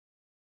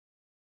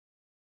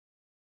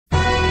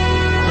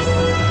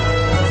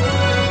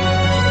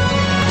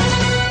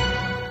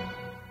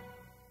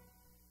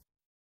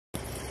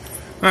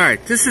All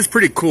right, this is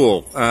pretty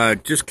cool.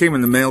 Just came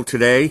in the mail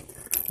today.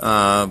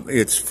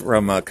 It's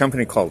from a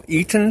company called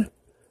Eton.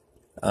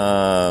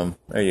 There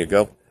you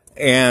go.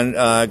 And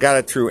I got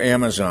it through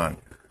Amazon.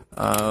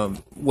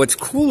 What's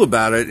cool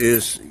about it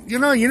is, you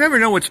never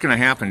know what's going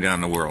to happen down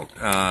the world.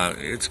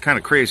 It's kind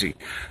of crazy.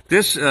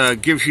 This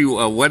gives you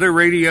a weather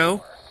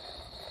radio.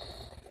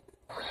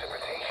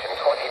 Precipitation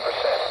 20%.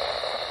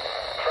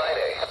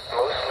 Friday,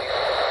 mostly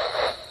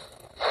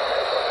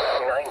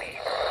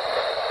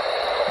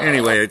 90.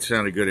 Anyway, it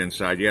sounded good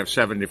inside. You have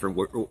 7 different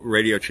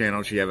radio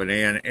channels. You have an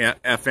AM,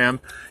 FM.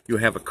 You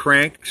have a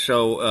crank,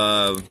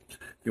 so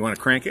you want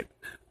to crank it,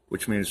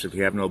 which means if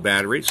you have no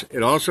batteries.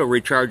 It also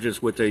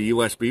recharges with a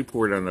USB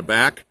port on the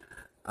back,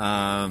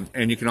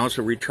 and you can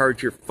also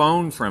recharge your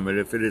phone from it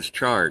if it is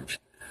charged.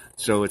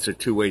 So it's a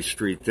two-way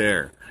street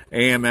there.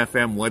 AM,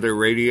 FM, weather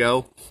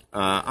radio.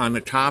 On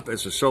the top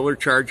is a solar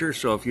charger,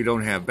 so if you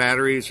don't have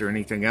batteries or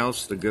anything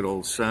else, the good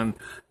old sun,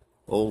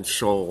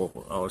 Sol,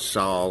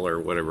 or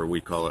whatever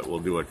we call it, will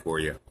do it for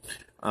you.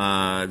 They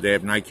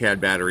have NiCad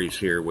batteries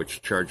here,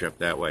 which charge up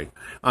that way.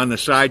 On the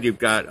side, you've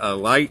got a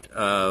light.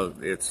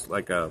 It's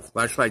like a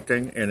flashlight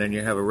thing, and then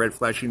you have a red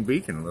flashing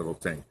beacon little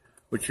thing,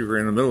 which you're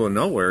in the middle of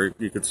nowhere,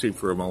 you could see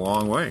from a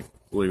long way,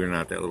 believe it or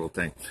not, that little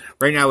thing.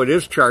 Right now, it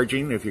is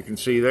charging, if you can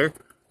see there.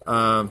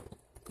 As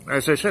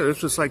I said,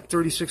 this was like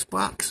 36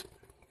 bucks.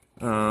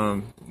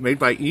 Made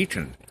by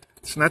Eton.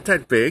 It's not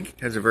that big.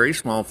 Has a very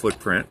small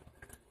footprint.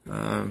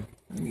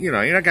 You're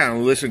not going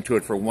to listen to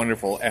it for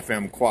wonderful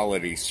FM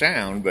quality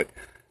sound, but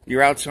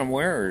you're out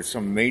somewhere or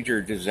some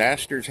major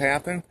disasters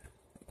happen,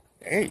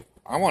 hey,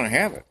 I want to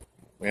have it.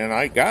 And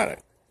I got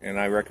it. And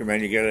I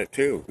recommend you get it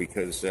too,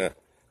 because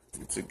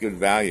it's a good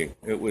value.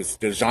 It was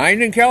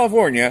designed in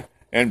California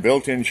and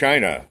built in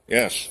China.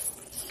 Yes.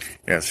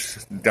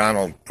 Yes,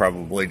 Donald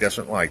probably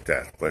doesn't like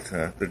that. But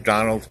the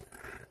Donald,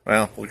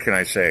 well, what can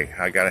I say?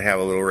 I got to have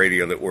a little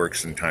radio that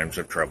works in times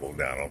of trouble,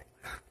 Donald.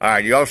 All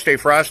right, you all stay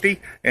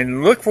frosty,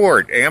 and look for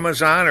it.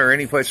 Amazon or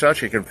any place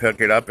else you can pick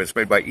it up. It's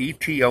made by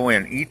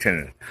Eton,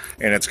 Eton,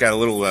 and it's got a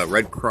little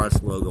Red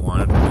Cross logo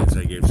on it. That means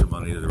they gave some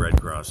money to the Red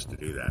Cross to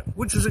do that,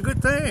 which is a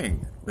good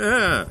thing.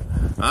 Yeah.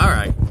 All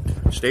right,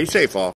 stay safe, all.